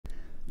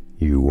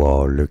You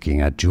are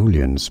looking at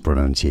Julian's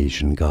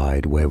pronunciation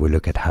guide, where we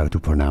look at how to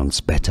pronounce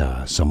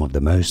better some of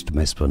the most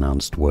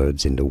mispronounced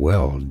words in the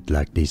world,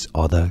 like this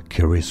other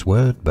curious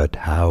word. But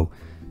how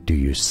do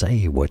you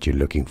say what you're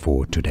looking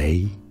for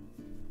today?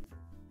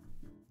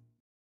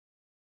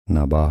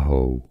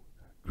 Navajo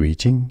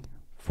greeting.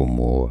 For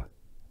more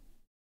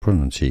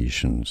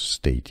pronunciations,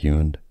 stay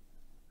tuned.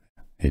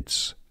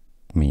 It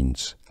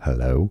means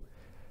hello.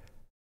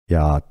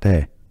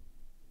 Yate,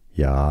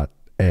 yate,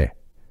 yate.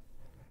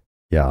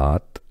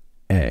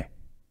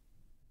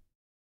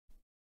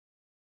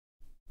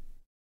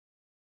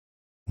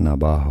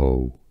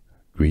 Navajo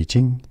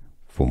greeting.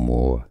 For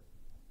more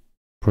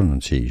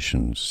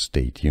pronunciations,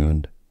 stay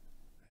tuned.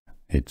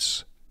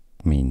 It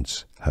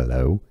means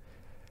hello.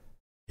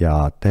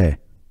 Yate,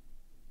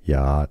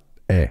 yate,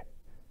 yate.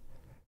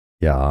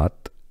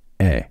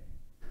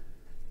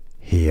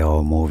 Here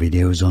are more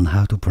videos on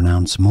how to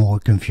pronounce more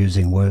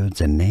confusing words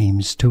and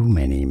names too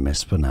many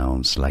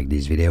mispronounced. Like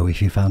this video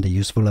if you found it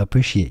useful. I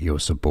appreciate your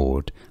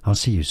support. I'll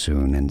see you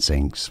soon and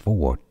thanks for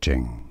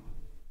watching.